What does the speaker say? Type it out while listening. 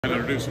And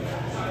introduce him.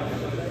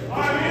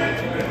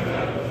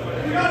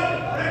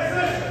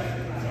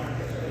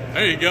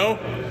 There you go.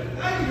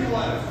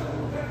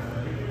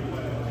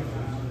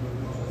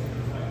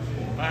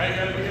 Alright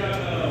guys, we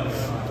got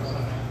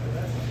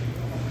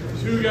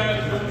two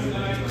guys going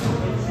tonight.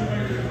 Coach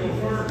Shoemaker to go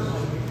first.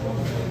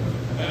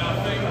 And I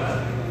think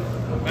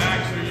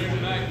Max are you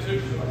tonight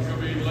too. It's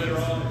gonna be later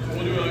on. So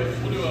we'll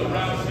do a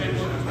round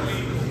table in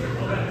between.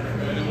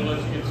 And then we'll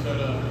let you get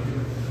set up.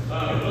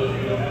 For those of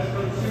you who don't know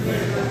Coach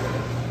Shoemaker,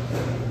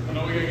 I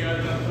know we got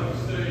guys out on the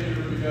stage,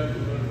 we got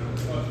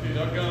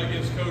I've gone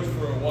against Coach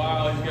for a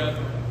while. He's got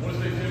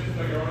Wednesday Tips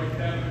like our own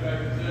academy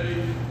back in the day.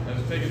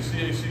 Has taken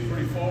CAC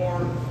pretty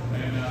far.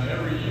 And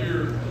every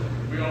year,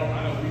 I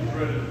know we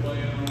dreaded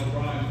playing him. I know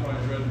Brian's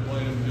probably dreaded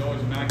playing him. He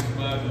always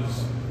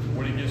maximizes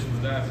what he gets from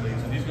his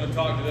athletes. And he's going to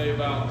talk today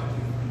about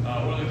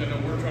one of the things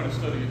that we're trying to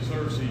study at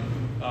Cersei,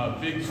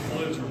 big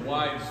splits or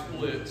wide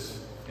splits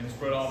and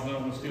spread off. And then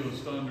I'm going to steal his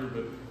thunder,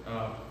 but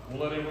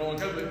we'll let him roll.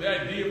 Because the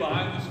idea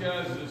behind this,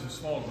 guys, is it's a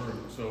small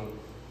group. So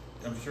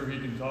I'm sure he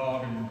can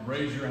talk and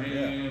raise your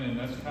hand, and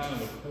that's kind of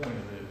the point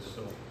of this.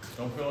 So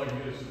don't feel like you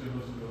get to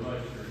listen to a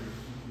lecture.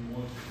 He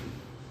wants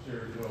to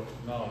share his wealth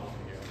of knowledge with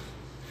you guys.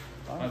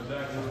 All right,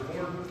 Zach, we're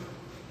recording.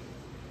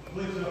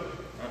 Please up.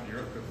 All right, you're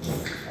up.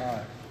 All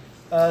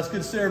right. It's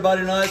good to see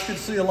everybody tonight. It's good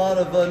to see a lot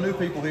of new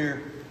people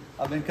here.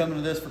 I've been coming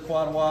to this for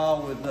quite a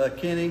while with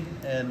Kenny,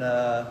 and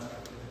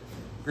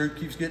group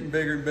keeps getting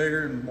bigger and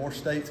bigger, and more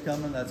states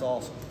coming. That's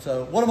awesome.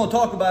 So what I'm going to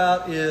talk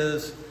about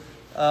is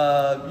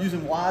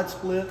using wide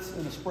splits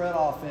in the spread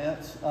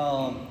offense.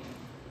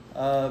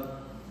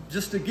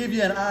 Just to give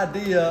you an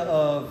idea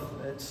of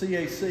at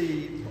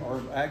CAC,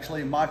 or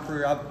actually in my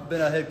career, I've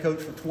been a head coach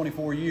for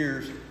 24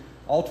 years.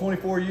 All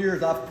 24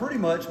 years, I've pretty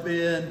much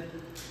been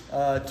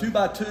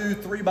 2x2,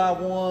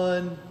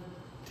 3x1,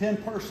 10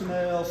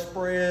 personnel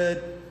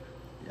spread.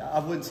 I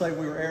wouldn't say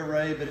we were air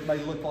raid, but it may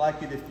look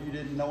like it if you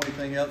didn't know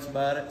anything else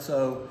about it.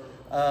 So,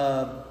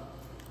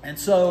 and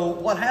so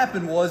what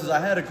happened was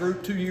I had a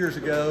group 2 years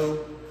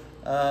ago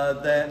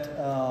that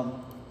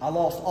I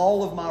lost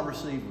all of my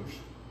receivers.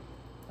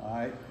 All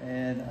right,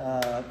 and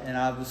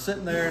I was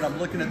sitting there and I'm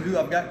looking at who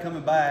I've got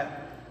coming back,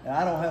 and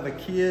I don't have a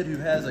kid who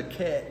has a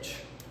catch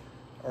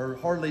or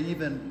probably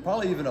even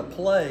a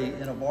play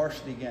in a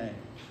varsity game.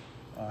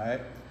 All right,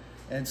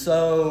 and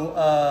so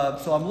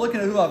so I'm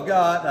looking at who I've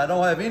got, and I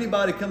don't have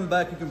anybody coming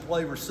back who can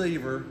play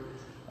receiver,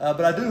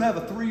 but I do have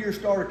a 3-year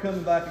starter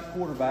coming back at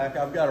quarterback.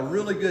 I've got a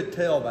really good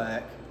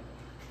tailback,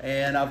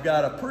 and I've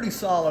got a pretty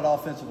solid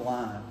offensive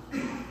line.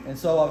 And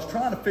so I was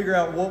trying to figure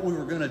out what we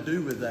were going to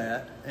do with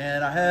that.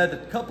 And I had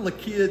a couple of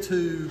kids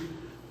who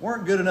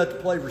weren't good enough to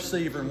play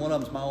receiver, and one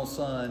of them's my own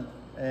son.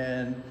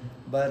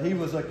 But he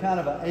was a kind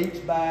of an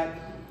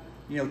H-back,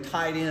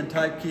 tight end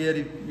type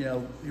kid.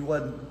 He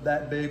wasn't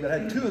that big, but I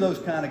had two of those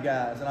kind of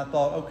guys. And I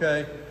thought,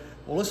 okay,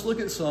 well, let's look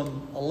at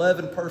some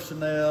 11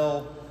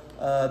 personnel,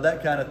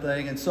 that kind of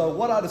thing. And so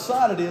what I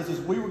decided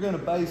is we were going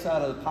to base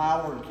out of the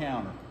power and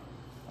counter,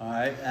 all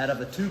right, out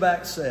of a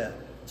 2-back set.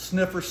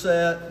 Sniffer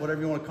set,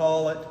 whatever you want to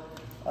call it.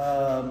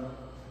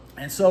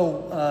 And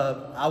so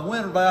I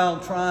went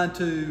around trying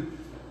to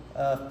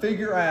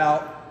figure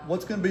out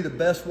what's going to be the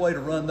best way to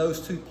run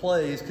those two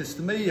plays, because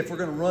to me, if we're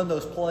going to run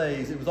those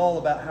plays, it was all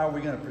about how we're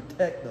going to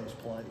protect those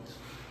plays.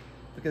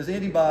 Because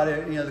anybody,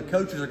 the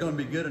coaches are going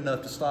to be good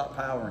enough to stop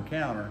power and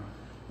counter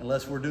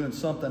unless we're doing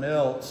something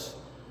else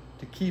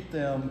to keep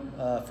them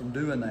from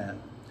doing that.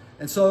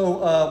 And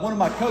so one of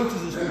my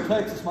coaches is from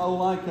Texas, my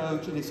O-line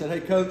coach, and he said,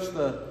 hey, Coach,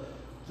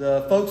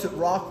 the folks at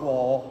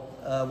Rockwall,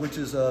 which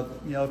is if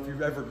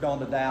you've ever gone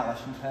to Dallas,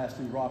 you pass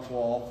through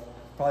Rockwall,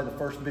 probably the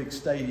first big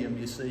stadium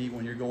you see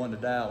when you're going to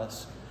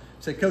Dallas.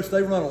 He said, Coach,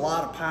 they run a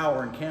lot of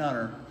power and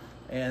counter,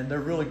 and they're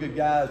really good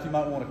guys. You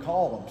might want to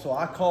call them. So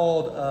I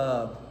called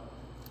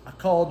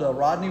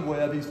Rodney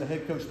Webb. He's the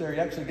head coach there. He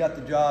actually got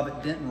the job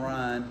at Denton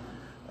Ryan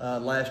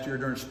last year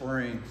during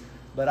spring.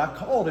 But I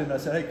called him and I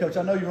said, hey, Coach,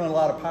 I know you run a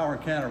lot of power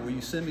and counter. Will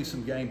you send me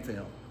some game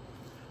film?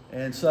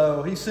 And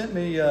so he sent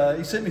me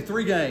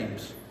 3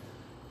 games.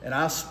 And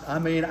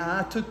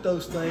I took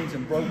those things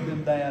and broke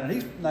them down. And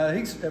he's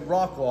at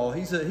Rockwall.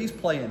 He's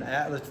playing.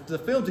 The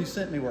films he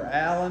sent me were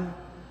Allen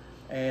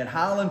and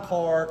Highland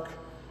Park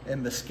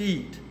and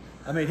Mesquite.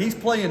 He's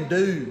playing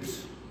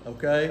dudes,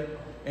 okay?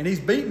 And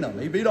he's beating them.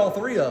 He beat all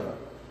 3 of them.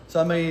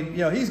 So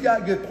he's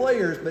got good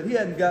players, but he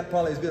hadn't got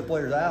probably as good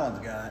players as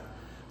Allen's got.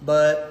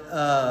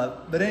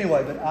 But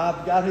anyway,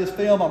 I've got his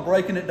film. I'm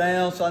breaking it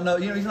down, so I know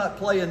he's not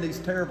playing these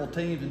terrible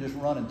teams and just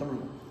running through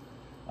them.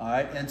 All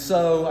right, and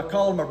so I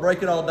called him, I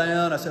break it all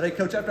down. I said, hey,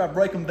 Coach, after I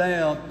break them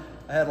down,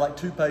 I had like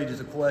 2 pages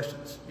of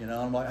questions.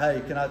 I'm like,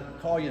 hey, can I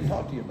call you and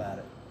talk to you about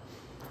it?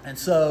 And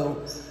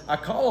so I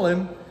call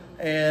him,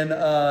 and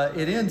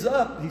it ends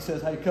up, he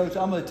says, hey, Coach,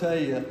 I'm going to tell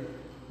you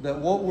that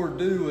what we're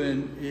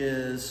doing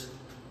is,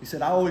 he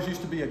said, I always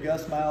used to be a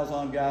Gus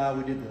Malzahn guy.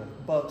 We did the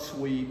buck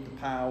sweep, the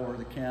power,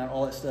 the count,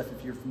 all that stuff,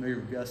 if you're familiar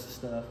with Gus's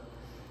stuff.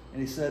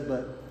 And he said,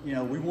 but,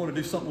 we want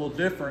to do something a little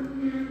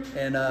different.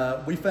 And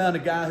we found a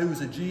guy who was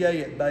a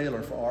GA at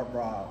Baylor for Art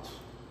Briles.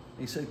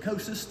 He said,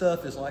 Coach, this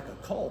stuff is like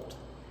a cult.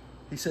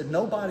 He said,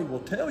 nobody will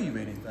tell you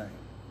anything.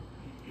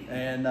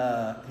 And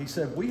he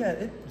said,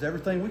 it's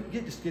everything we can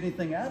get, just get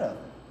anything out of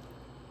it.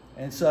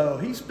 And so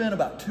he spent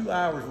about 2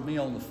 hours with me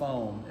on the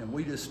phone, and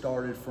we just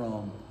started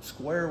from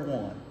square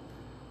one.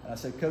 And I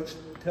said, Coach,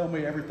 tell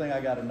me everything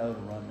I got to know to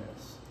run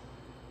this.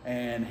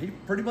 And he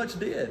pretty much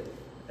did.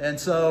 And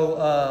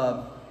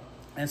so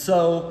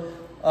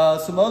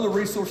some other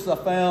resources I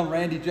found,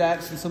 Randy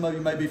Jackson, some of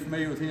you may be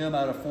familiar with him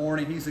out of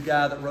Forney. He's the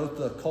guy that wrote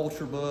the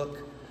culture book,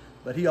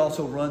 but he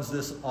also runs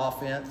this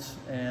offense.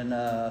 And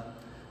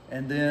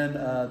then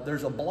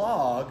there's a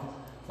blog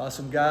by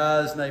some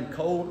guys named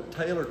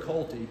Taylor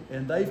Colty,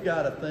 and they've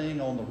got a thing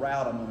on the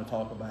route I'm going to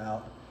talk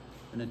about,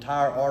 an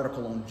entire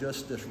article on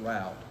just this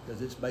route,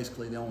 because it's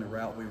basically the only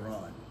route we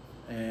run.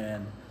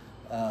 And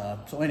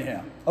so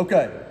anyhow,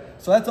 okay,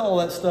 so that's all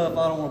that stuff.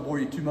 I don't want to bore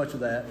you too much of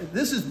that.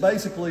 This is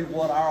basically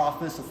what our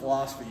offensive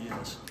philosophy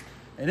is,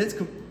 and it's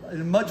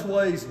in much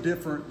ways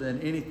different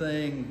than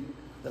anything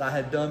that I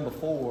had done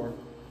before.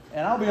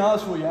 And I'll be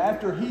honest with you,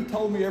 after he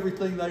told me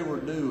everything they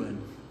were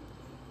doing,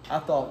 I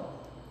thought,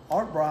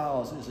 Art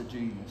Briles is a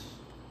genius.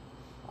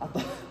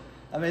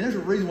 I mean, there's a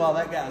reason why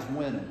that guy's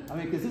winning. I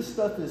mean, because this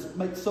stuff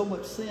makes so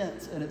much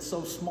sense and it's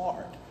so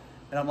smart.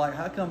 And I'm like,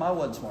 how come I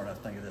wasn't smart enough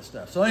to think of this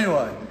stuff? So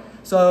anyway,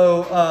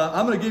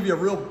 I'm going to give you a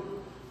real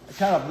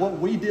kind of what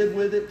we did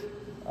with it.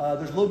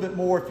 There's a little bit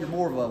more if you're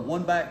more of a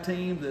one-back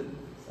team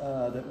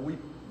that we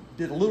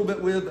did a little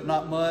bit with, but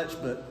not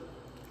much, but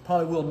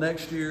probably will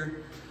next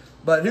year.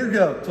 But here we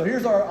go. So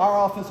here's our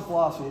offensive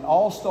philosophy. It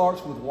all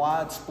starts with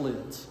wide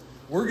splits.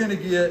 We're going to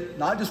get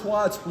not just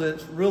wide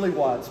splits, really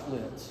wide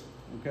splits,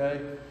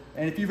 okay?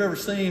 And if you've ever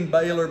seen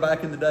Baylor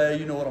back in the day,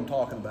 you know what I'm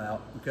talking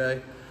about,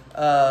 okay?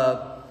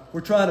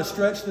 We're trying to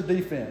stretch the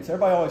defense.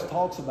 Everybody always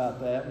talks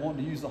about that,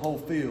 wanting to use the whole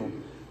field.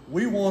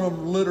 We want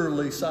them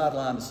literally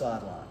sideline to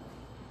sideline.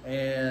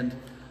 And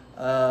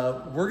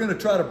we're going to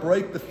try to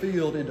break the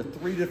field into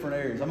 3 different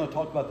areas. I'm going to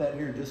talk about that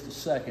here in just a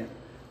second,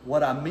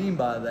 what I mean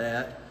by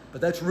that. But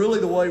that's really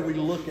the way we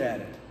look at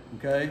it,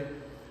 okay?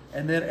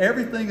 And then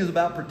everything is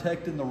about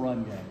protecting the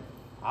run game.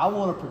 I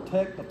want to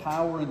protect the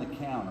power in the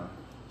counter.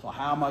 So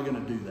how am I going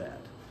to do that?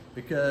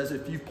 Because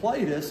if you've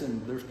played us,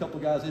 and there's a couple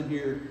of guys in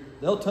here,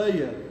 they'll tell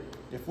you,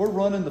 if we're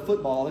running the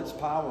football, it's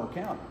power or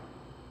counter.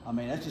 I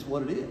mean, that's just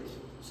what it is.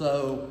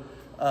 So,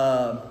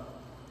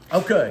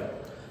 okay.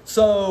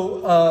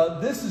 So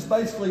this is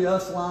basically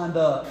us lined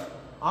up.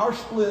 Our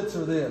splits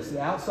are this,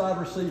 the outside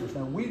receivers.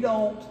 Now, we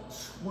don't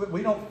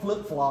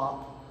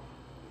flip-flop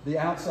the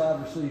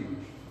outside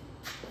receivers.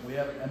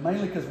 And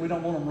mainly because we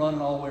don't want them running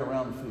all the way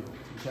around the field,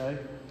 okay?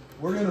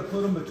 We're going to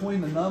put them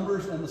between the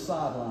numbers and the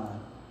sideline.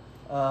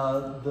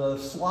 The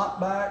slot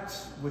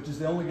backs, which is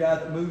the only guy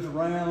that moves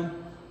around,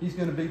 he's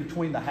going to be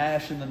between the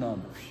hash and the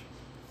numbers.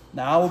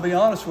 Now, I will be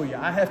honest with you.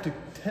 I have to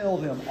tell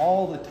them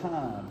all the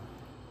time,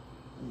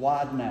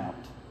 widen out.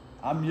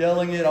 I'm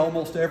yelling it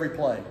almost every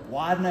play.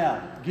 Widen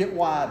out. Get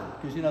wider.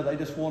 Because, you know, they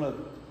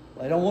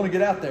don't want to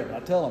get out there. I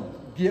tell them,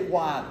 get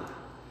wider.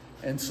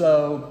 And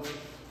so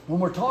when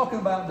we're talking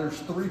about there's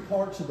 3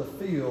 parts of the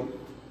field,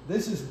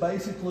 this is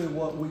basically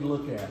what we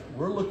look at.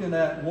 We're looking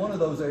at one of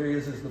those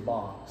areas is the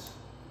box.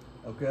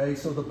 Okay,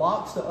 so the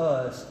box to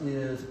us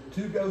is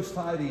 2 ghost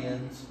tight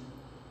ends.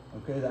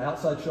 Okay, the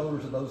outside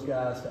shoulders of those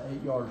guys to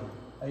 8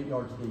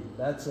 yards deep.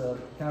 That's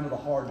kind of the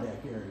hard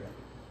deck area.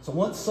 So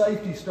once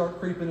safeties start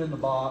creeping in the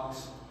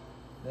box,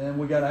 then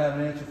we got to have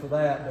an answer for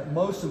that. But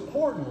most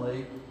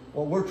importantly,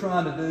 what we're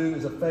trying to do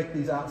is affect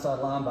these outside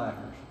linebackers.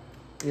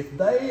 If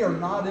they are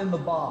not in the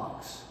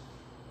box,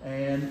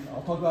 and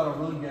I'll talk about a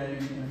run game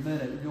in a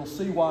minute, you'll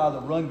see why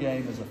the run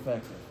game is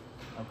effective.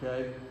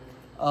 Okay?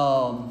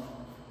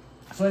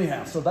 So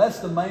anyhow, so that's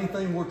the main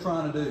thing we're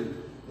trying to do,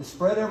 is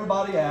spread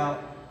everybody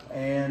out,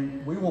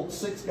 and we want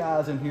 6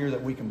 guys in here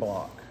that we can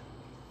block.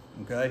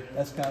 Okay?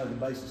 That's kind of the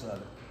basis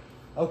of it.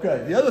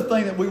 Okay, the other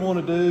thing that we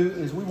want to do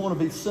is we want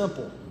to be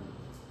simple.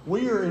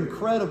 We are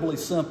incredibly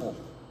simple.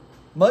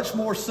 Much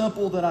more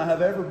simple than I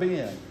have ever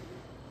been.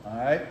 All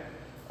right?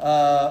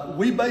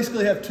 We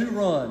basically have 2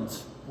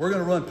 runs. We're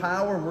going to run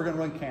power and we're going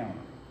to run counter.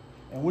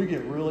 And we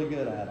get really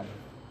good at them.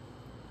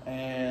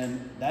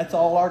 And that's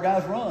all our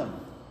guys run.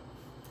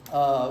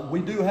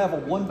 We do have a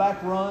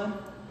 1-back run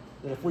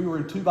that if we were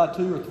in 2x2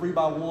 or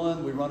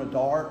 3x1, we run a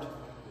dart.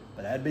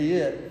 But that'd be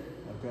it.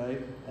 Okay?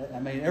 I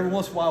mean, every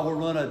once in a while we'll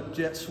run a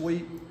jet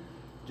sweep.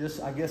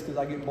 Just, I guess, because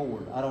I get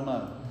bored. I don't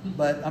know.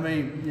 But, I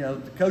mean, you know,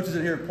 the coaches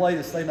in here have played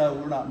us. They know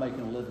we're not making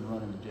a living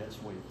running the jet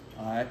sweep.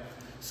 All right?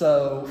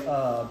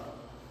 So,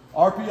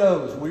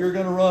 RPOs. We are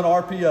going to run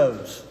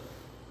RPOs.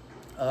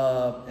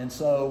 And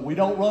so we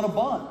don't run a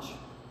bunch.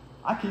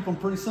 I keep them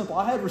pretty simple.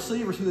 I had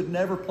receivers who had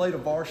never played a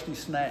varsity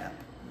snap.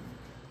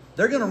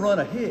 They're going to run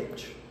a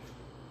hitch.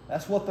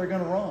 That's what they're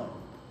going to run.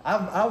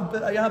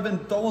 I've been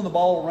throwing the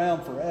ball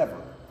around forever.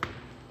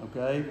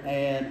 Okay?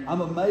 And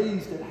I'm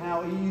amazed at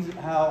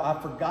how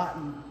I've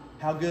forgotten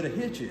how good a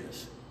hitch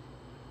is.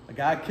 A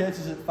guy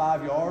catches it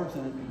 5 yards,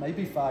 and it may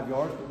be 5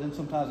 yards, but then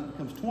sometimes it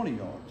becomes 20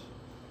 yards.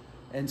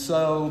 And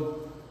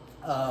so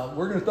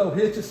We're going to throw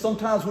hitches.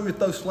 Sometimes we would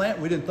throw slant.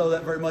 We didn't throw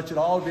that very much at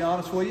all, to be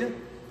honest with you.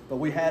 But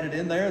we had it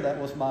in there. That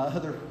was my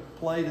other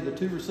play to the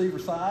 2 receiver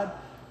side.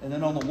 And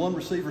then on the 1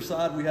 receiver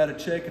side, we had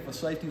to check if a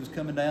safety was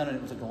coming down and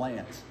it was a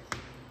glance.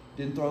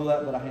 Didn't throw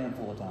that but a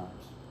handful of times.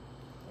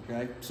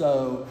 Okay?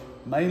 So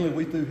mainly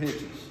we threw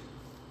hitches.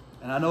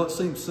 And I know it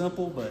seems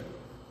simple, but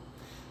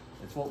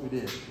it's what we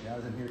did. The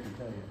guys in here can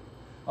tell you.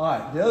 All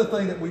right, the other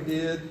thing that we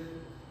did,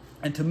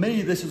 and to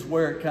me this is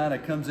where it kind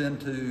of comes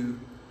into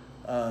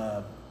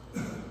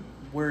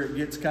where it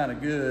gets kind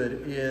of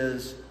good,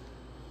 is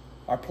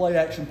our play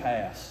action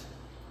pass.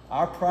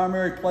 Our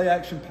primary play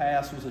action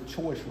pass was a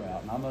choice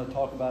route, and I'm going to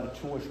talk about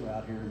a choice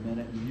route here in a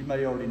minute, and you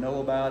may already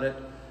know about it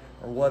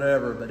or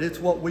whatever, but it's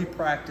what we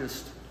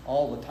practiced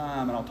all the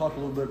time, and I'll talk a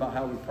little bit about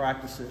how we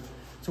practice it.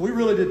 So we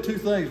really did 2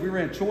 things. We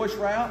ran choice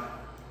route,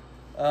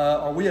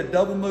 or we had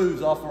double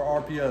moves off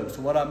our RPO.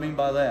 So what I mean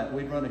by that,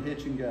 we'd run a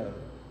hitch and go,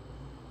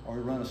 or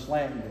we'd run a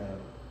slant and go,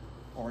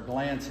 or a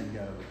glance and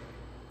go.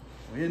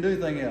 We didn't do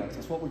anything else.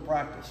 That's what we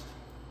practiced.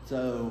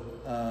 So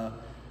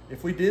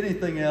if we did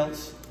anything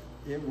else,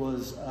 it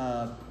was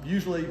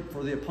usually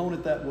for the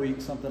opponent that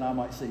week, something I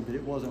might see, but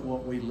it wasn't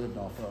what we lived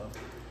off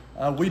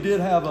of. We did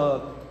have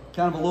a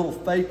kind of a little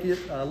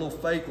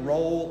fake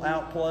roll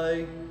out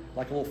play,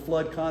 like a little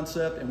flood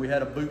concept, and we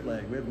had a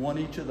bootleg. We had 1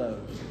 each of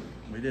those.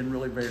 We didn't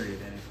really vary it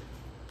any.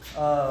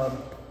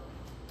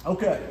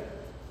 Okay,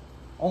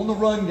 on the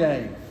run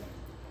game,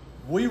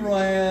 we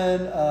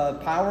ran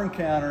power and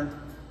counter.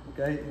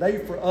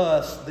 Okay, for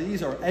us,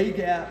 these are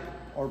A-gap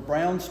or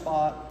brown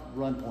spot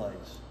run plays.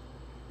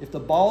 If the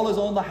ball is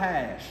on the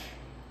hash,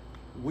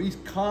 we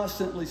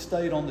constantly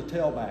stayed on the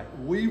tailback.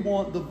 We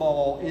want the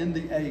ball in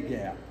the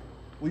A-gap.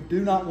 We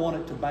do not want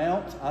it to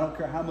bounce. I don't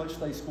care how much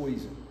they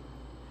squeeze it.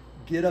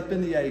 Get up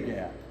in the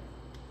A-gap.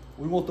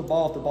 We want the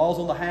ball, if the ball's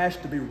on the hash,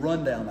 to be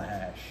run down the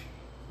hash.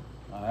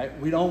 All right?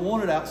 We don't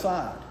want it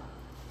outside.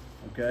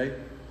 Okay?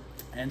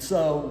 And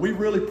so we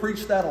really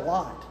preach that a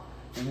lot.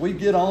 And we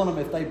get on them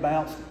if they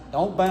bounce it.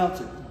 Don't bounce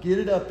it. Get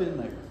it up in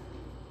there.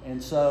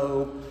 And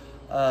so,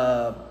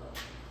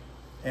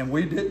 and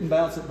we didn't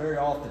bounce it very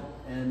often.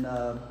 And,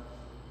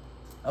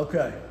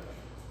 okay.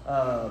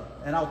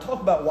 And I'll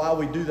talk about why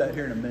we do that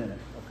here in a minute.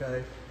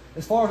 Okay?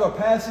 As far as our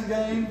passing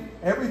game,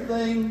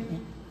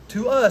 everything,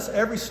 to us,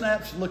 every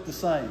snap should look the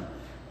same.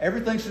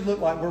 Everything should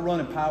look like we're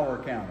running power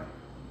or counter.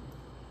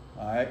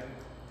 All right?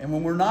 And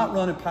when we're not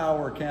running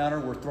power or counter,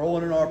 we're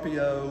throwing an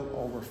RPO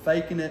or we're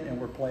faking it and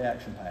we're play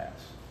action pass.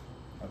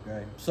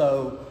 Okay?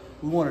 So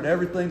we wanted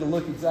everything to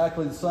look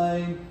exactly the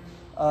same.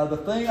 The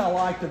thing I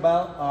liked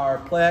about our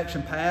play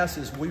action pass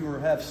is we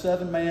have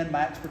 7-man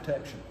max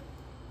protection.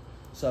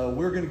 So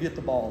we're going to get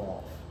the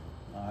ball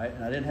off. All right?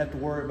 And I didn't have to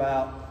worry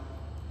about,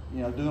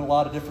 doing a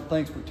lot of different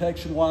things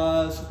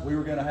protection-wise. We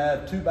were going to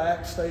have 2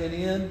 backs staying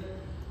in,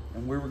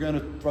 and we were going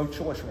to throw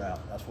choice route.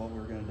 That's what we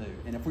were going to do.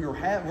 And if we're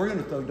going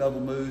to throw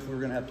double moves, we were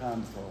going to have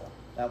time to throw them.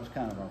 That was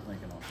kind of our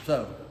thinking on it.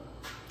 So,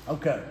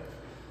 okay.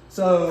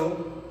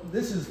 So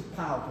this is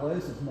power play.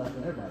 This is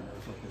nothing. Everybody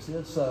knows what this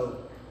is. So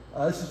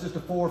this is just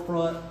a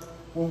forefront.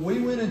 When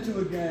we went into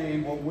a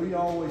game, what we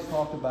always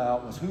talked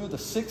about was who are the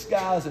 6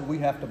 guys that we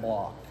have to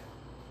block.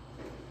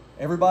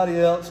 Everybody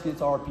else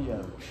gets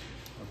RPO.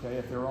 Okay,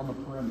 if they're on the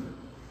perimeter.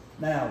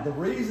 Now, the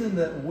reason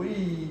that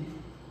we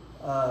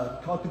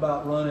talked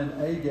about running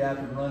A-gap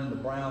and running the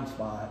brown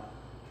spot,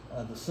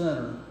 the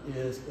center,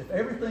 is if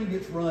everything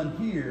gets run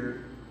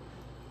here,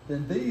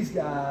 then these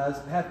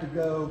guys have to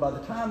go, by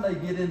the time they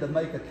get in to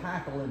make a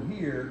tackle in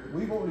here,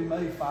 we've already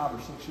made 5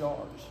 or 6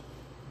 yards.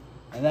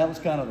 And that was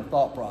kind of the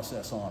thought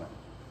process on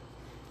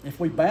it. If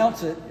we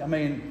bounce it,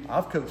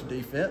 I've coached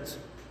defense.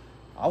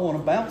 I want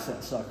to bounce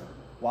that sucker.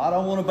 Why do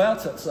I want to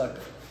bounce that sucker?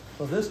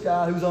 So this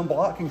guy who's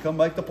unblocked can come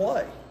make the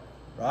play,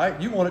 right?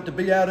 You want it to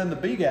be out in the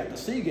B gap, the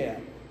C gap,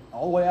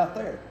 all the way out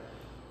there.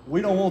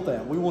 We don't want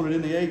that. We want it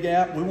in the A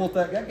gap. We want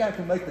that guy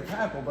can make the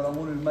tackle, but I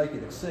want him to make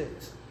it at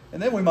 6.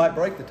 And then we might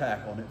break the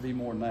tackle and it'd be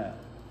more than that.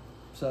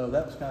 So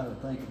that was kind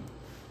of the thinking.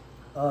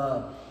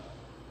 On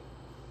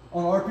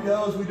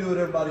RPOs, we do what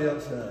everybody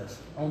else does.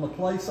 On the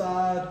play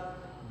side,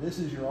 this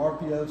is your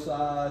RPO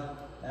side.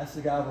 That's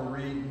the guy we're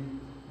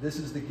reading. This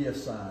is the gift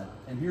side.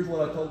 And here's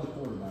what I told the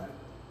quarterback.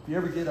 If you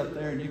ever get up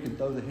there and you can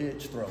throw the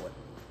hitch, throw it.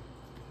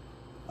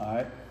 All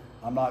right?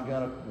 I'm not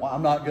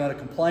gonna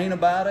complain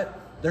about it.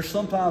 There's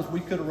sometimes we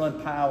could have run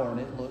power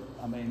and it looked,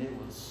 it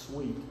was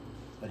sweet.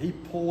 But he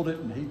pulled it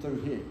and he threw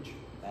hitch.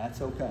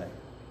 That's okay.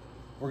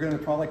 We're gonna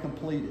probably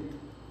complete it.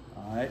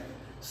 All right?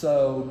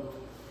 So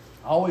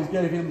I always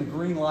gave him the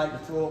green light to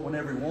throw it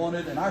whenever he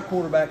wanted. And our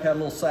quarterback had a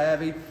little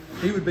savvy.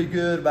 He would be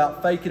good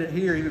about faking it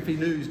here, even if he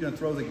knew he was gonna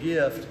throw the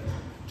gift,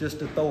 just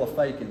to throw a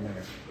fake in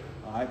there.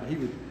 All right? But he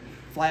would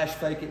flash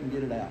fake it and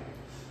get it out.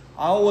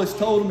 I always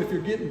told him if you're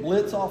getting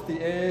blitz off the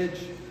edge,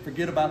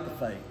 forget about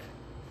the fake.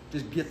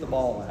 Just get the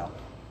ball out.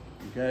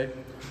 Okay?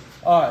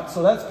 All right,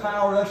 so that's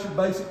power. That's your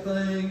basic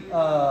thing.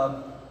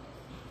 I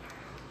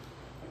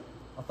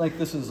think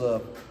this is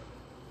a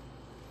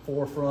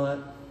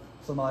forefront.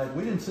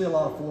 We didn't see a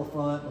lot of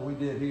forefront, but we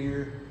did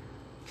here.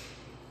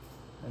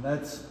 and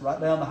that's right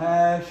down the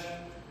hash.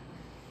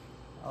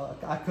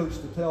 I coach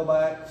the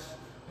tailbacks.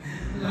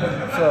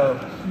 So,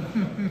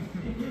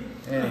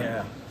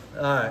 anyhow,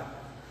 all right.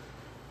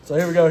 So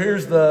here we go.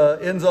 Here's the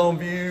end zone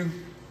view.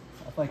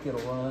 I think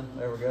it'll run.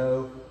 There we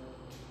go.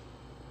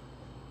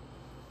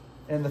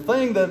 And the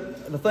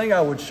thing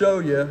I would show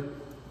you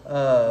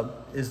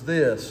is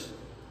this.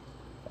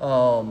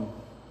 Well,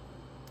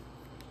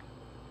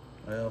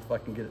 if I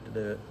can get it to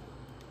do it.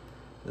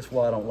 This is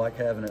why I don't like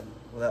having it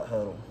without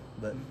huddle.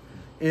 But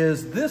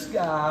is this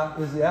guy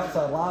is the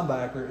outside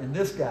linebacker and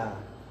this guy.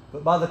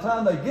 But by the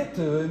time they get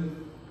to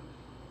him,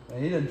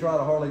 and he didn't try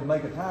to hardly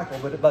make a tackle,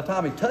 but by the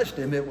time he touched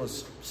him, it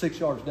was 6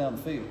 yards down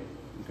the field.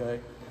 Okay?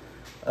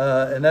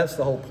 And that's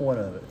the whole point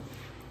of it.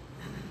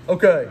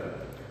 Okay.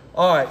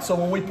 All right, so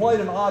when we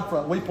played an odd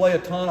front, we play a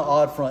ton of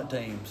odd front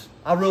teams.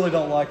 I really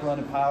don't like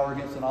running power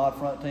against an odd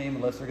front team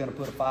unless they're going to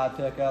put a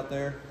 5-tech out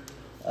there.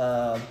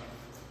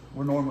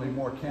 We're normally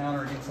more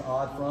counter against the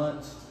odd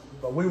fronts,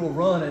 but we will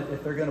run it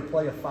if they're going to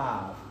play a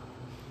 5.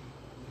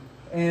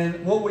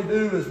 And what we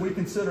do is we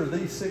consider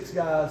these 6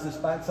 guys, this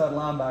backside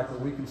linebacker,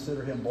 we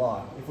consider him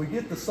blocked. If we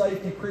get the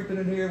safety creeping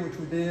in here, which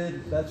we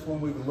did, that's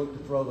when we would look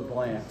to throw the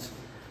glance.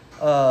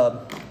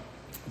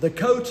 The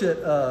coach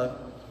at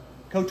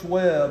Coach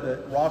Webb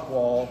at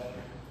Rockwall,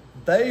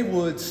 they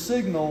would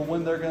signal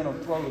when they're going to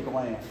throw the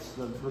glance.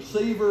 The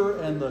receiver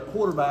and the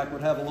quarterback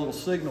would have a little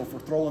signal for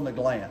throwing the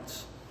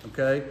glance.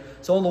 Okay?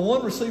 So on the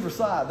one receiver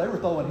side, they were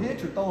throwing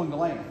hitch or throwing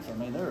glance. I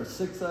mean, they're a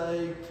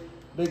 6A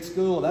big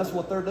school, and that's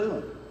what they're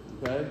doing.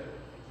 Okay?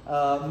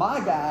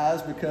 My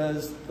guys,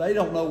 because they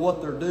don't know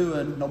what they're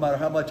doing, no matter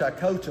how much I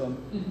coach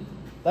them,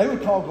 they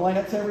would call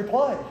glance every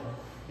play.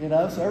 You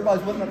know, so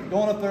everybody's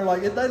going up there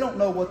like, they don't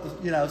know what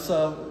the, you know,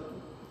 so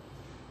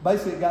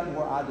basically it got to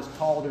where I just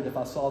called it if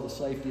I saw the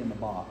safety in the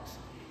box.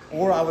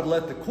 Or I would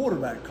let the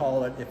quarterback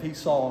call it if he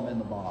saw him in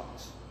the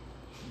box.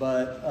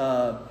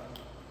 But,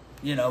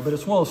 you know, but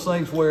it's one of those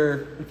things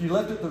where if you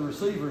left it to the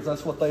receivers,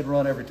 that's what they'd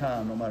run every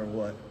time, no matter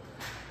what.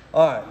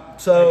 All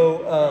right,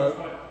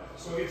 so...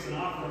 so it's an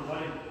off-front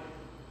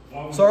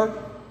play? Sir?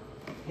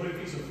 What if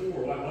he's a 4?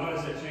 Why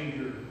does that change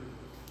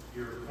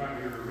your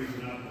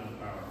reason out on the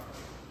power?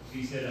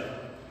 He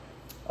said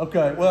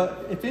Okay,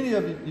 well, if any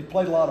of you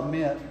played a lot of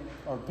mint,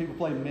 or people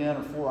play mint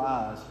or 4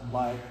 eyes,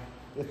 like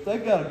if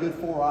they've got a good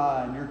 4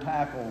 eye and your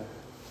tackle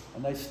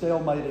and they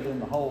stalemated in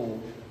the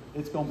hole,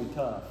 it's going to be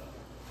tough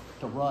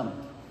to run it,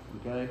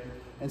 okay?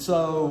 And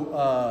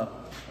so,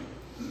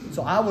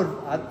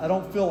 I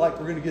don't feel like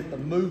we're going to get the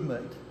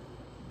movement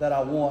that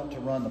I want to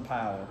run the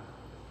power.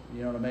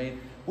 You know what I mean?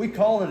 We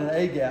call it an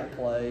A-gap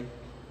play,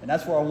 and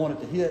that's where I want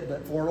it to hit,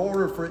 but in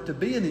order for it to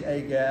be in the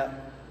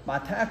A-gap, my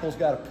tackle's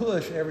got to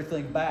push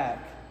everything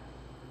back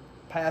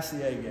past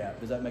the A-gap.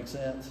 Does that make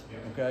sense? Yeah.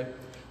 Okay?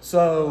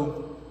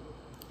 So,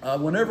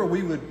 whenever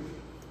we would,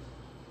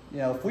 you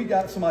know, if we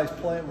got somebody's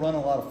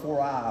running a lot of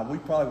 4-eye, we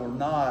probably were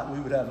not, we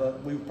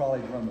would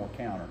probably run more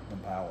counter than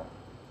power.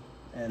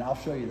 And I'll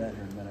show you that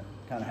here in a minute.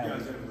 Kind of how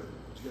Did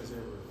you guys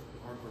ever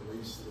arc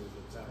release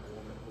the tackle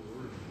on that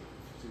board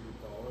and see if you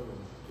follow it and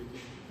kick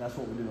it? That's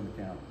what we do on the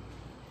counter.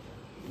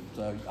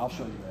 So I'll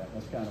show you that.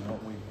 That's kind of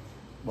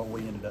what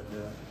we ended up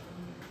doing.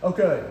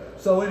 Okay,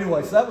 so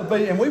anyway, so that would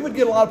be, and we would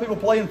get a lot of people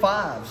playing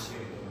 5s.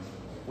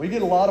 We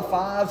get a lot of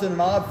 5s in an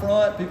odd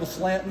front, people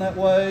slanting that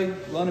way,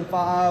 running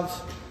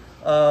 5s.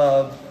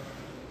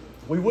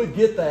 We would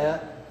get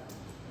that.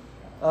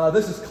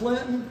 This is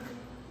Clinton.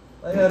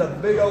 They had a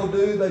big old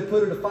dude, they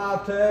put it a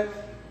 5-tech.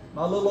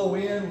 My little old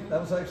end,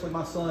 that was actually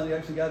my son. He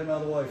actually got him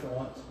out of the way for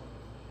once.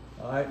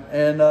 All right,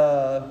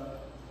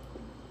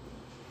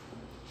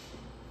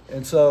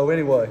 and so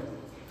anyway,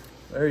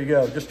 there you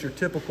go. Just your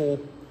typical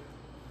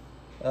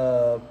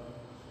power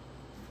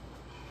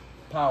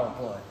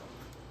play.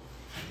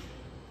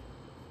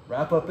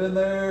 Wrap up in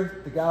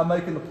there. The guy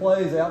making the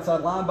play is the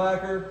outside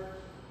linebacker.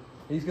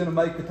 He's going to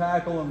make the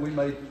tackle, and we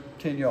made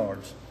 10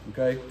 yards.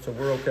 Okay, so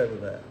we're okay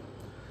with that.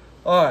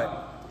 All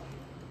right.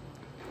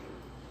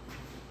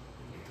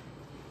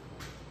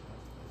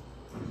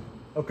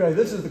 Okay,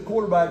 this is the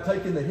quarterback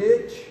taking the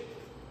hitch,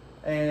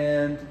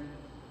 and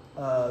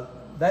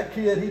that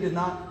kid, he did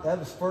not. That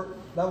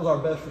was our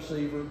best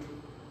receiver.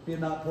 He had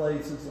not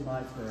played since the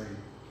 9th grade,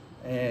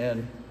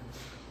 and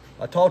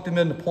I talked him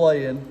into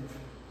playing,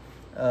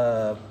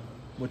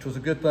 which was a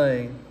good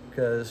thing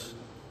because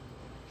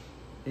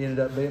he ended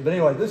up being. But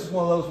anyway, this is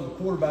one of those with the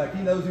quarterback.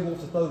 He knows he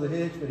wants to throw the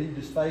hitch, but he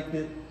just faked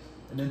it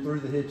and then threw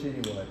the hitch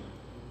anyway.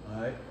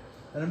 All right,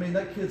 and I mean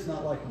that kid's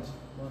not like he's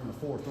running a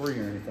 4.3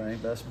 or anything.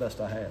 That's the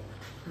best I had.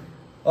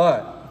 All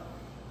right.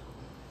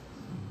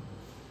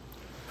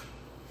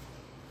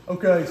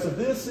 Okay, so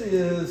this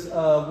is,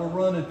 we're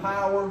running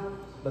power,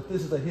 but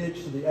this is a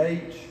hitch to the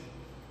H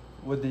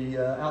with the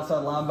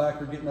outside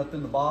linebacker getting up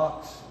in the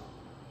box.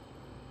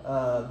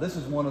 This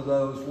is one of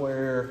those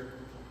where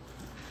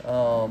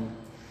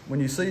when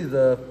you see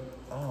I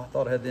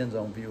thought I had the end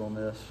zone view on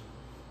this.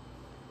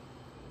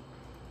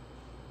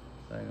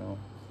 Hang on.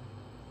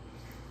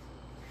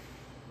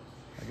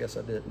 I guess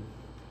I didn't.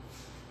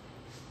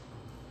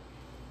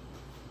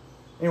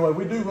 Anyway,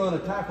 we do run a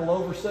tackle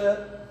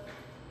overset,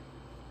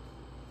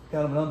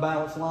 kind of an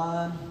unbalanced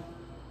line.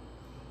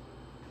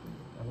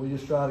 And we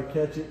just try to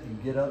catch it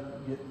and get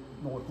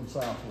north and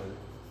south with it.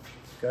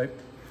 Okay?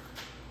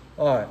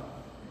 All right.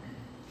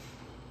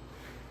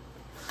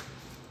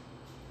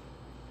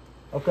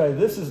 Okay,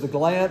 this is the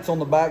glance on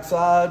the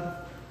backside.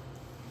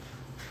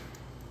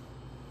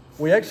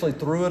 We actually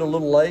threw it a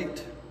little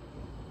late.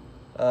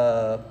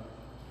 The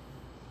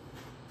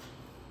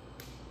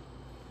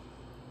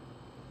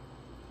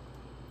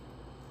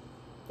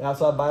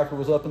outside backer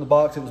was up in the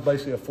box. It was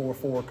basically a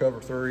 4-4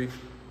 cover 3.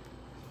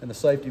 And the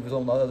safety was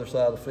on the other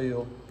side of the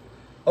field.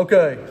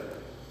 Okay,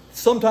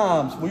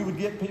 sometimes we would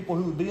get people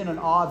who would be in an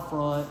odd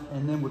front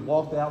and then would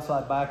walk the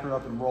outside backer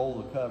up and roll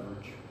the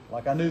coverage.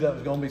 Like I knew that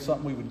was going to be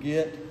something we would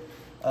get.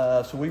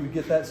 So we would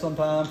get that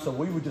sometimes. So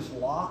we would just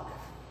lock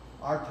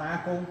our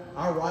tackle.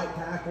 Our right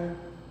tackle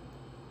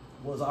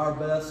was our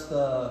best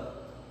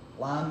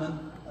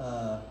lineman.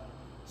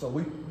 So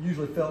we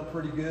usually felt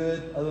pretty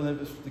good. Other than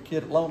just the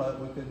kid at Lona,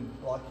 we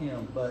couldn't block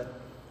him. But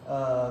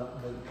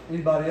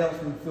anybody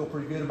else we'd feel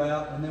pretty good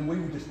about. And then we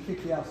would just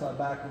kick the outside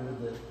backer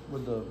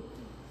with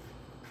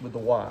the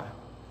Y.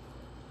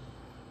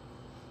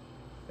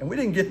 And we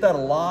didn't get that a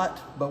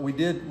lot, but we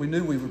did. We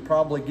knew we would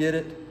probably get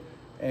it,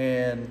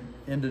 and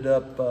ended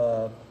up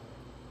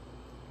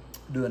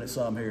doing it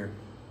some here.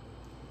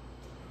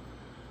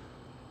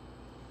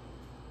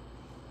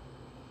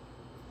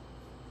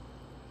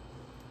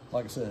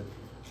 Like I said,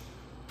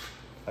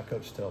 I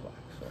coach tailback.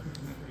 So.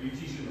 Are you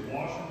teaching the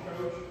washing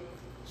coach?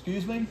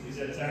 Excuse me? Is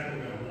that tackle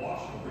going to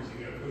wash him, or is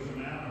he going to push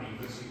him out? I mean,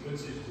 what's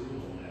his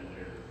rule on that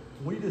there?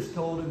 We just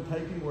told him,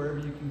 take him wherever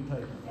you can take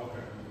him.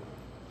 Okay.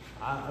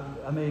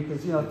 I mean,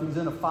 because, you know, if he's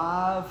in a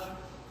 5,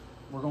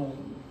 we're going to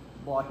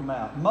block him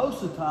out.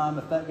 Most of the time,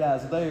 if that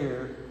guy's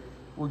there,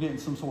 we're getting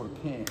some sort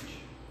of pinch.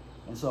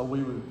 And so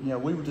we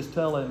would just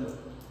tell him,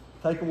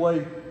 take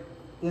away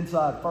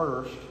inside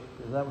first,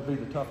 because that would be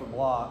the tougher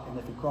block. And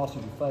if he crosses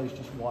your face,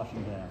 just wash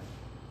him down.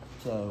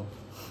 So,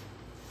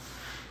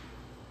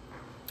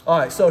 all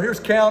right, so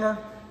here's counter.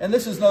 And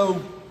this is no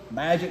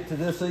magic to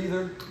this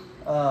either.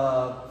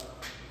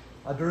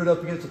 I drew it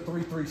up against a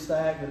 3-3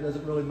 stack. That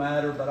doesn't really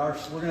matter. But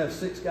we're going to have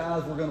 6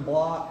 guys we're going to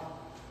block.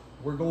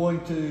 We're going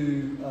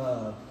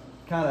to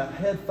kind of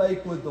head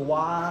fake with the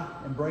Y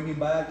and bring him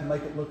back to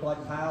make it look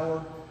like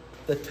power.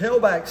 The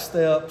tailback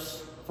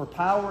steps for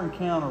power and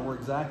counter were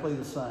exactly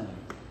the same.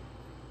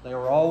 They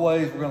were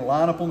always, we're going to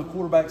line up on the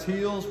quarterback's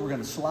heels, we're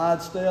going to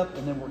slide step,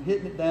 and then we're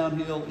hitting it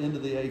downhill into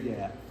the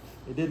A-gap.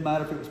 It didn't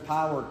matter if it was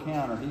power or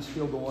counter. He's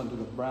still going to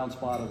the brown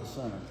spot of the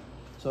center.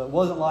 So it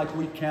wasn't like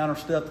we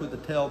counter-stepped with the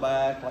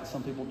tailback like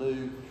some people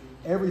do.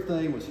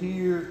 Everything was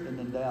here and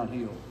then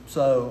downhill.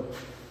 So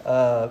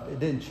it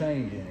didn't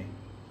change any.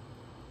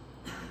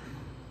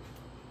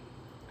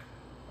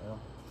 Well,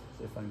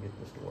 see if I can get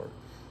this to work.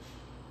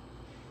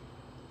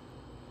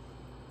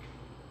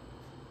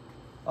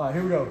 All right,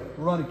 here we go.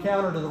 We're running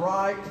counter to the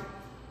right.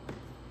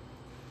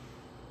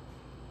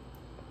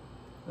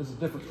 This is a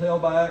different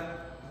tailback.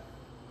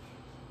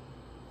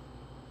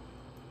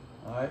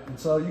 All right, and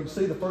so you can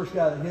see the first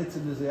guy that hits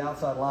him is the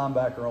outside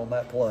linebacker on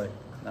that play.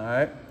 All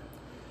right.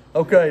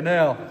 Okay,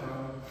 now.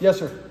 Yes,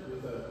 sir.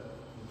 With the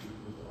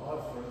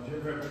odd front, did you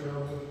ever have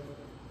trouble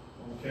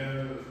on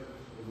counter, a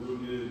real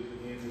good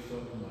end or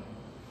something like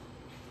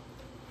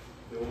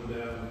going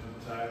down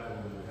the tackle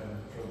and they're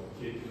having trouble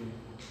kicking?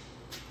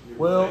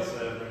 Well,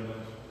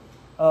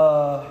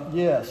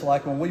 yes,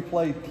 like when we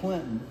played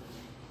Clinton,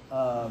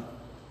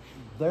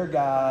 their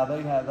guy,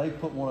 they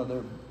put one of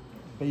their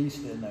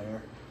beasts in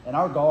there, and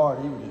our guard,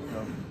 he would just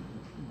go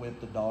whip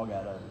the dog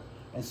out of it.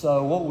 And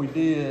so what we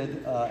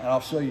did, and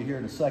I'll show you here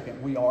in a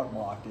second, we arc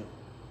blocked it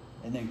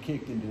and then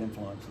kicked him to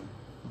influence him,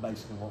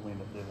 basically what we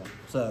ended up doing.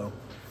 So,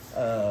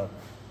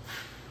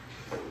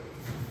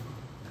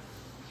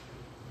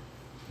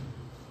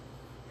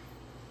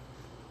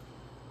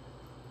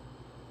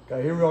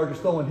 okay, here we are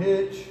just throwing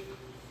hitch.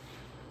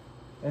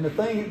 And the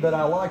thing that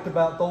I liked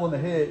about throwing the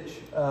hitch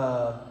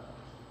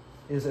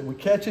is that we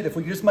catch it. If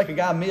we just make a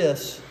guy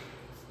miss,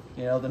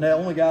 you know, then the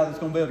only guy that's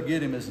going to be able to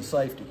get him is the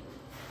safety.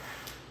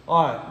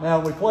 All right, now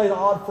we played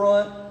odd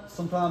front.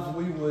 Sometimes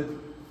we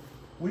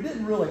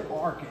didn't really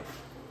arc it.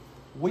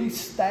 We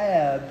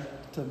stabbed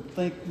to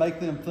make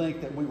them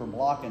think that we were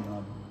blocking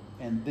them,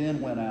 and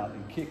then went out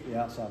and kicked the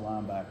outside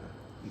linebacker,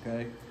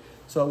 okay?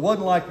 So it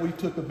wasn't like we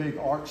took a big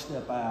arc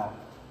step out.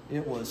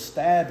 It was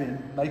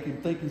stabbing, make him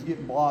think he's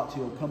getting blocked.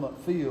 He'll come up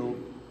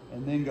field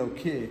and then go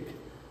kick.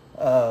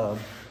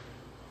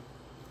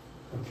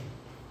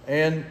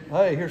 And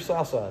hey, here's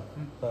Southside.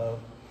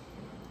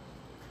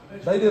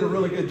 They did a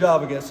really good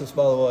job against us,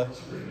 by the way.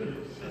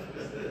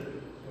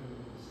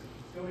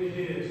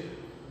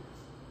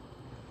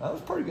 That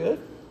was pretty good.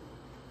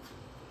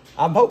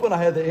 I'm hoping I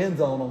had the end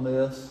zone on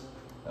this.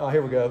 Oh,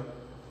 here we go.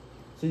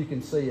 So you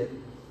can see it.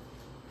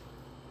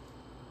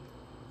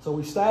 So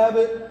we stab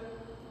it,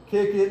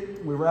 kick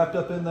it, we wrapped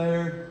up in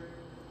there.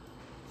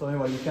 So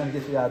anyway, you kind of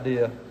get the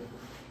idea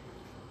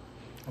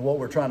of what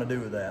we're trying to do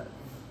with that.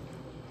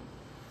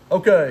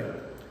 Okay.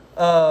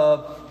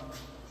 All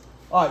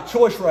right,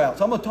 choice routes.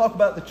 I'm going to talk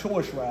about the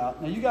choice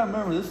route. Now, you got to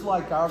remember, this is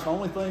like the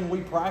only thing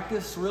we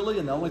practice, really,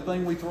 and the only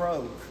thing we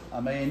throw. I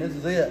mean, this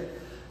is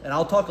it. And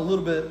I'll talk a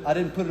little bit. I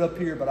didn't put it up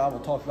here, but I will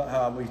talk about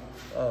how we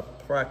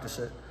practice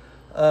it.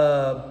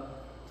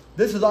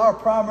 This is our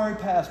primary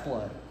pass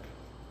play.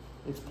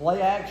 It's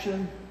play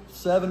action,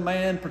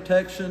 7-man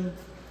protection,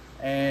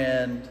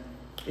 and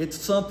it's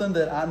something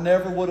that I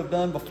never would have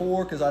done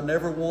before because I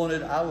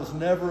was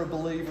never a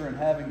believer in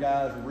having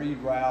guys read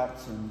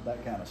routes and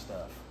that kind of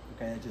stuff.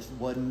 Okay, it just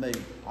wasn't me.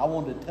 I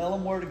wanted to tell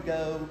them where to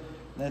go,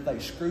 and if they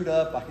screwed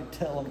up, I could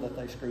tell them that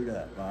they screwed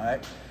up, all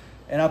right?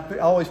 And I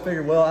always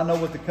figured, well, I know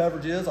what the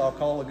coverage is, I'll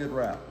call a good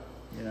route,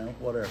 you know,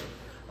 whatever.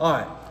 All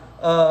right,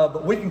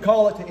 but we can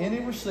call it to any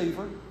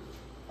receiver,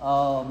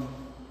 the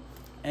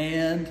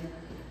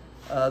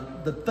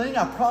thing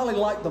I probably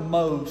like the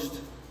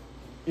most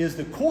is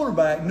the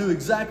quarterback knew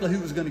exactly who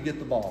was going to get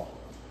the ball.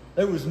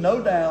 There was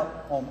no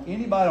doubt on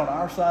anybody on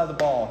our side of the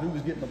ball who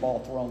was getting the ball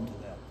thrown to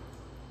them.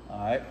 All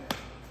right?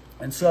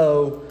 And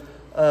so,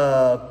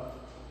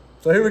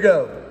 here we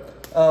go.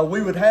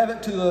 We would have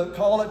it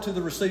call it to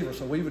the receiver.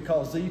 So we would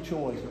call Z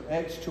choice or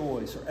X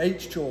choice or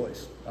H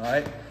choice. All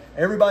right?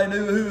 Everybody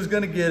knew who was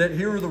going to get it.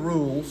 Here are the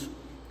rules.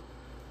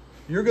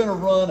 You're going to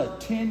run a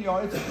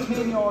 10-yard, it's a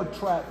 10-yard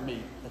track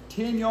meet, a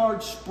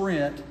 10-yard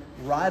sprint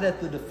right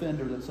at the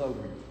defender that's over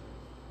you.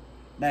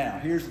 Now,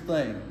 here's the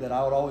thing that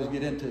I would always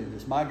get into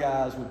is my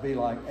guys would be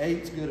like,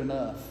 8's good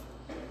enough.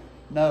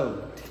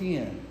 No,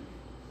 10.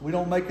 We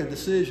don't make a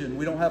decision.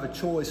 We don't have a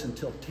choice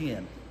until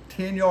 10.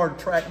 10-yard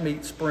track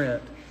meet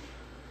sprint.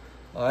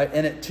 All right,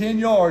 and at 10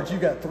 yards, you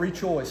got 3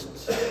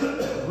 choices.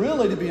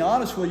 Really, to be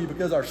honest with you,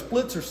 because our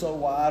splits are so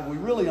wide, we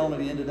really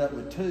only ended up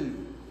with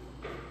 2.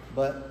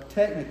 But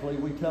technically,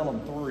 we tell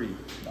them 3.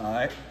 All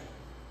right.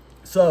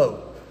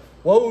 So,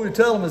 what we would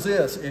tell them is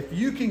this: if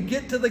you can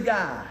get to the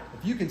guy,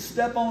 if you can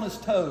step on his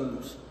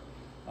toes,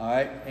 all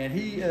right, and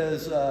he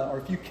is, or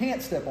if you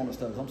can't step on his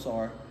toes, I'm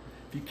sorry.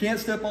 If you can't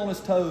step on his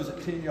toes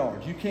at 10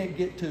 yards, you can't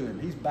get to him.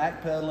 He's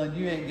backpedaling,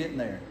 you ain't getting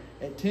there.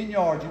 At 10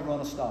 yards, you run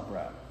a stop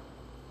route.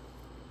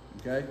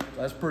 Okay, so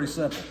that's pretty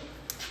simple.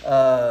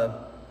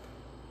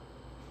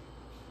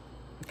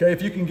 Okay,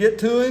 if you can get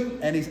to him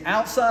and he's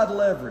outside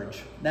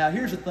leverage. Now,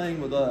 here's the thing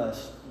with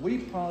us. We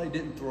probably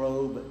didn't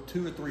throw but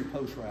 2 or 3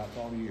 post routes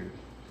all year.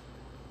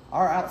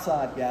 Our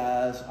outside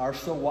guys are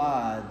so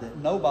wide that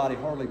nobody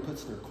hardly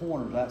puts their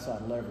corners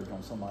outside leverage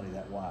on somebody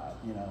that wide.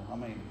 You know, I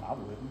mean, I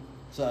wouldn't.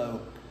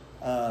 So,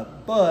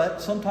 but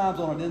sometimes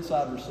on an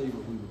inside receiver,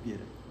 we would get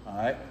it. All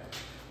right.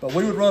 But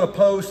we would run a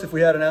post if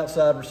we had an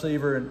outside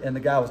receiver and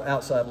the guy was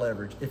outside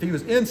leverage. If he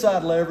was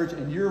inside leverage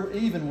and you're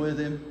even with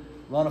him,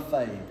 run a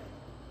fade.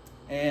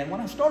 And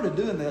when I started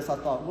doing this, I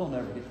thought, we'll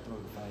never get to throw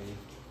the fade.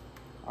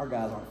 Our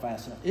guys aren't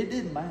fast enough. It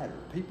didn't matter.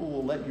 People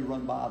will let you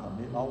run by them.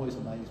 It always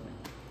amazed me.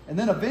 And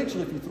then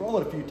eventually, if you throw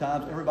it a few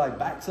times, everybody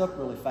backs up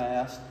really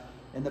fast.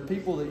 And the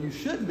people that you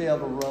shouldn't be able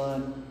to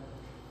run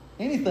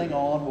anything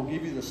on will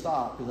give you the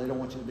stop because they don't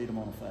want you to beat them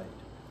on a fade.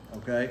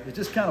 Okay? It's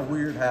just kind of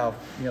weird how,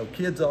 you know,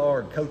 kids are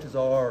and coaches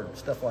are and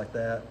stuff like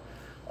that.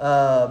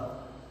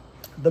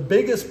 The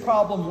biggest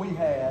problem we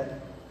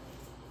had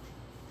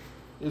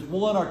is,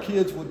 one, our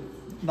kids would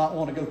not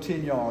want to go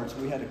 10 yards.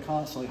 We had to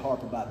constantly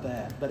harp about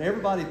that. But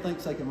everybody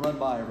thinks they can run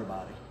by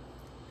everybody.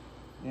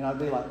 And I'd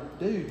be like,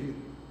 dude,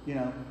 you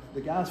know,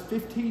 the guy's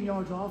 15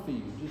 yards off of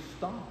you. Just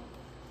stop.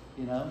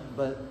 You know?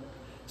 But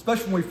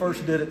especially when we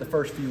first did it the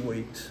first few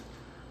weeks.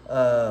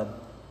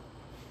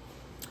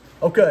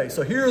 Okay,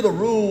 so here are the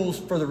rules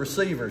for the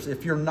receivers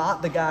if you're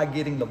not the guy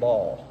getting the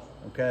ball,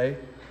 okay?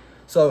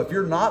 So if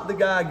you're not the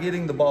guy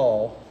getting the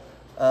ball,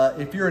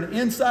 if you're an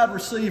inside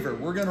receiver,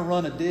 we're going to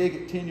run a dig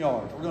at 10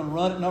 yards. We're going to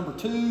run at number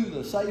 2.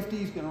 The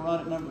safety's going to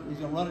run at he's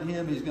going to run at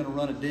him. He's going to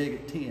run a dig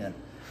at 10,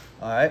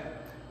 all right?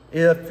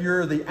 If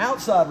you're the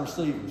outside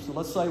receiver, so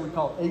let's say we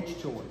call it H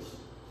choice.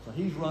 So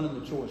he's running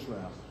the choice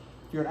route.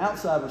 If you're an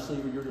outside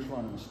receiver, you're just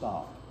running a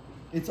stop.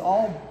 It's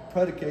all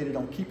predicated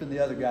on keeping the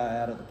other guy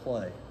out of the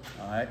play,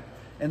 all right?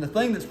 And the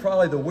thing that's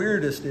probably the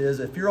weirdest is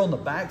if you're on the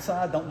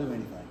backside, don't do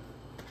anything.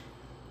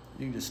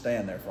 You can just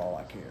stand there for all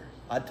I care.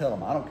 I'd tell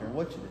them, I don't care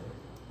what you do.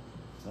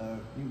 So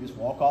you can just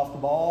walk off the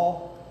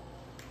ball,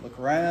 look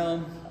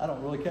around. I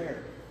don't really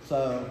care.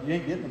 So you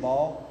ain't getting the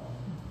ball,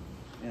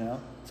 you know.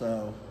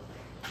 So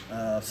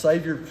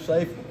save your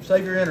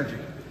energy,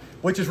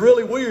 which is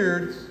really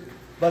weird.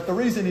 But the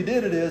reason he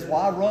did it is,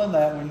 why run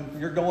that when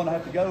you're going to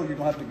have to go? You're going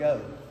to have to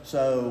go.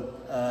 So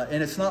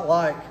and it's not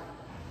like,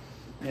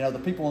 you know, the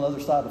people on the other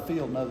side of the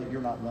field know that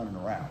you're not running a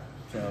route.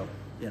 So,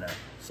 you know,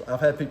 so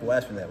I've had people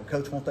ask me that. Well,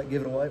 Coach, won't that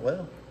give it away?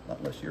 Well, not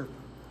unless you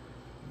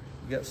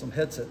got some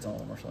headsets on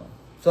them or something.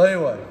 So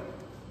anyway,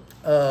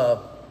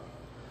 all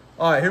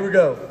right, here we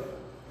go.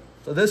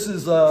 So this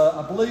is,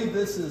 I believe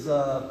this is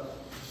up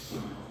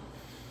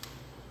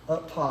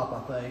top,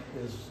 I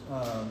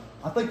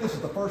think this is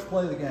the first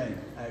play of the game,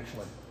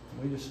 actually.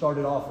 We just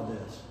started off with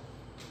this.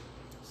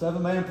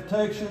 7-man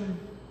protection.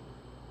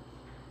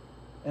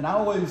 And I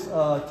always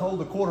told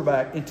the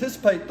quarterback,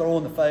 anticipate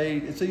throwing the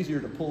fade. It's easier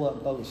to pull up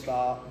and throw the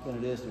stop than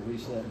it is to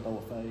reset and throw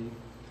a fade.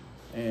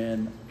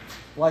 And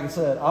like I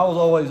said, I was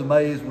always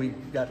amazed we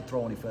got to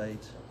throw any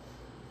fades.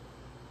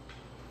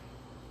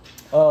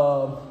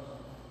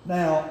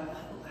 Now,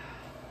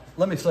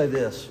 let me say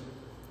this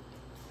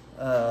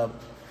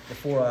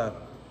before I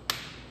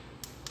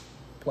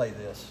play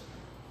this.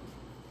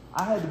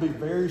 I had to be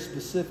very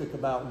specific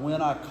about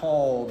when I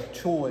called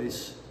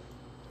choice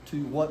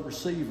to what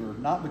receiver,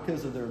 not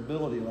because of their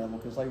ability level,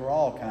 because they were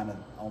all kind of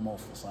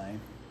almost the same,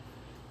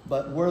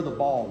 but where the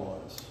ball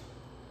was,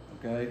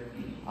 okay?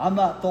 I'm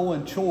not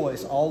throwing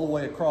choice all the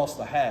way across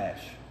the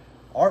hash.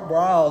 Art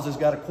Briles has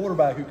got a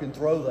quarterback who can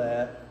throw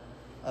that.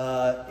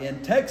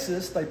 In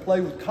Texas, they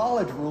play with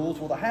college rules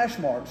where the hash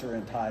marks are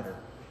in tighter.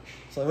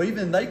 So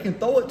even they can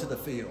throw it to the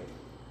field,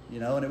 you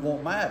know, and it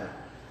won't matter.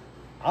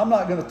 I'm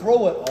not going to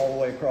throw it all the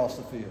way across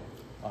the field,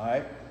 all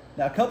right?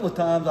 Now, a couple of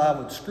times I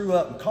would screw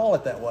up and call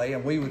it that way,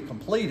 and we would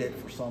complete it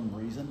for some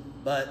reason,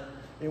 but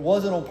it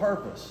wasn't on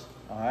purpose,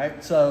 all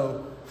right?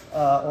 So,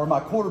 or my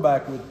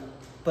quarterback would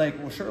think,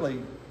 well, surely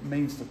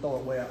means to throw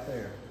it way out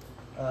there.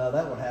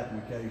 That would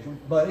happen occasionally.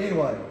 But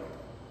anyway,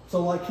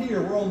 so like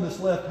here, we're on this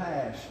left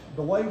hash.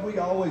 The way we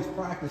always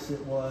practice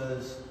it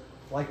was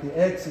like the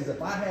X's.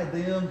 If I had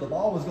them, the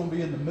ball was going to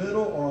be in the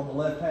middle or on the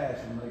left hash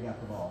when they got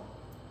the ball,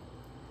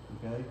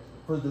 okay?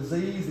 For the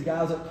Z's, the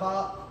guys up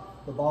top,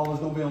 the ball was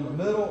going to be on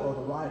the middle or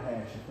the right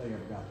hash if they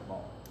ever got the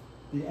ball.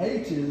 The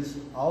H's,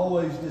 I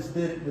always just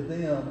did it with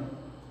them.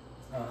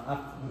 I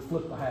would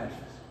flip the hashes.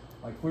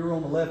 Like if we were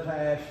on the left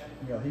hash,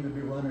 you know, he would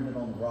be running it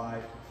on the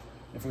right.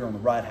 If we were on the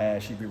right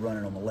hash, he'd be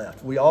running on the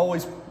left. We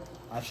always,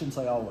 I shouldn't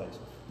say always,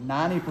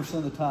 90%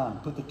 of the time,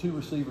 put the two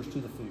receivers to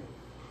the field.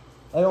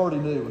 They already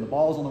knew when the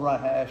ball's on the right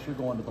hash, you're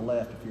going to the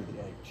left if you're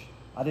the H.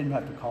 I didn't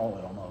have to call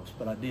it almost,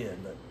 but I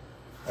did, but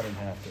I didn't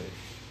have to.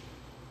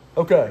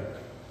 Okay.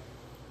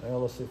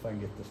 Well, let's see if I can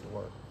get this to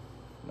work.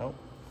 Nope,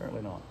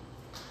 apparently not.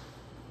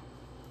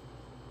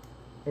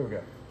 Here we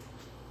go.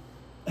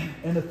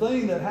 And the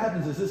thing that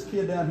happens is this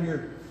kid down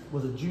here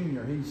was a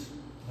junior. He's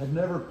had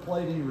never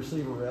played any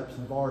receiver reps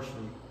in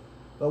varsity.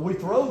 But we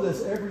throw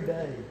this every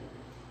day.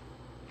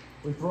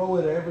 We throw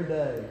it every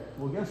day.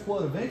 Well, guess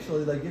what?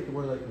 Eventually they get to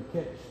where they can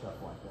catch stuff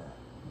like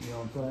that. You know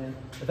what I'm saying?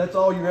 If that's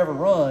all you ever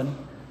run,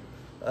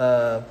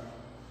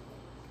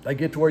 they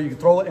get to where you can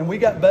throw it. And we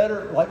got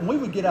better. Like when we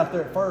would get out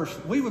there at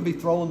first, we would be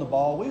throwing the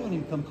ball. We wouldn't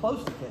even come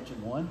close to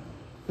catching one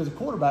because the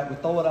quarterback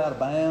would throw it out of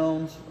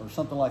bounds or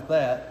something like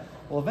that.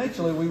 Well,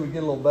 eventually we would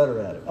get a little better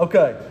at it.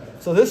 Okay,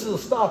 so this is a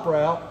stop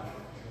route.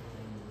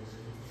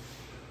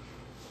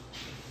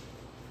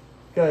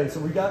 Okay, so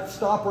we got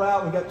stop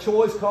route. We got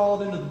choice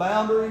called into the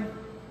boundary.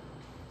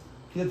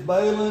 Kid's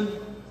bailing,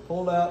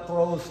 pulled out,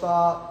 throw,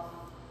 stop.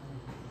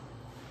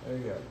 There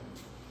you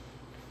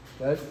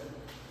go. Okay,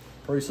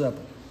 pretty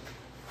simple.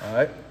 All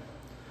right.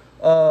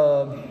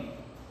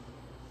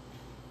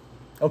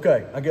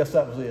 Okay, I guess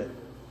that was it.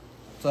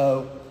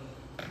 So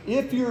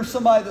if you're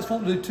somebody that's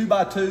wanting to do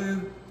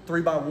 2x2,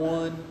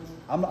 3x1,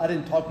 I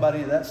didn't talk about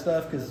any of that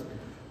stuff because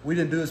we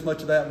didn't do as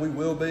much of that. We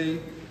will be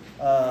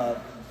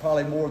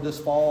probably more this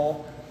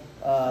fall.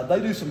 They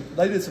did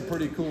some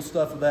pretty cool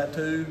stuff with that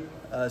too,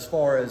 as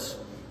far as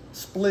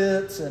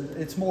splits, and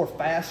it's more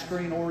fast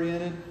screen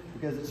oriented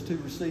because it's two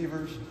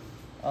receivers.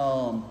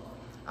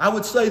 I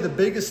would say the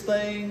biggest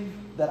thing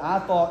that I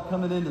thought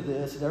coming into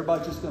this is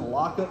everybody's just going to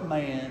lock up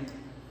man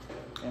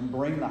and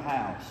bring the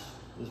house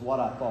is what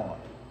I thought,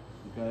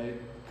 okay?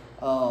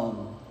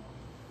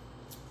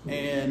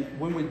 And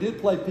when we did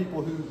play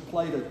people who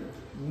played a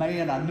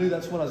man, I knew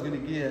that's what I was going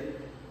to get.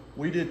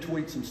 We did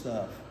tweak some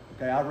stuff,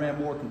 okay? I ran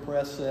more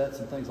compressed sets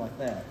and things like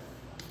that.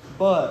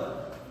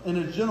 But in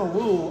a general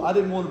rule, I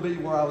didn't want to be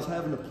where I was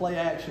having to play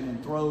action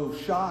and throw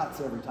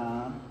shots every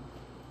time,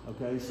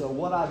 okay? So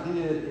what I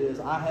did is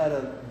I had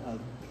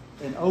an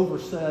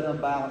overset,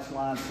 unbalanced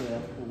line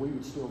set where we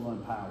would still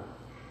run power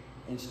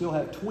and still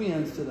have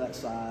twins to that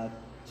side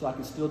so I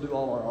could still do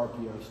all our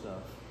RPO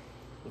stuff,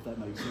 if that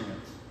makes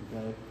sense,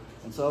 okay?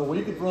 And so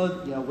we could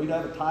run, you know, we'd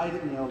have a tight,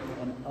 you know,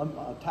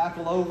 a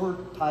tackle over,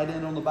 tight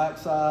end on the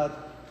backside,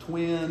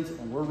 twins,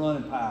 and we're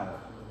running power.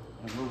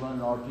 And we're running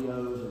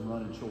RPOs and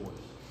running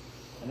choice.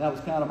 And that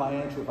was kind of my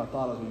answer if I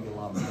thought I was going to get a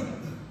lot of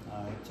minutes.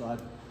 All right, so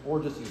or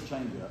just as a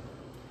change-up.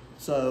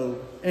 So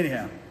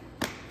anyhow,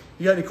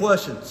 you got any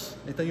questions?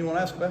 Anything you want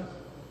to ask about?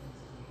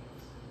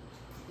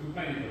 Who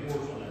painted the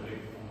horse on that big,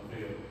 on the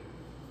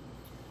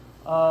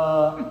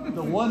field?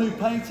 The one who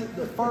paints it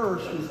the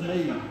first is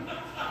me.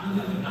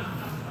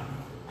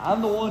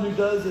 I'm the one who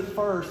does it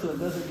first so it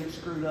doesn't get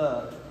screwed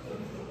up.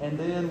 And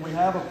then we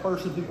have a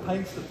person who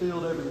paints the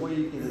field every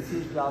week, and it's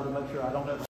his job to make sure I don't have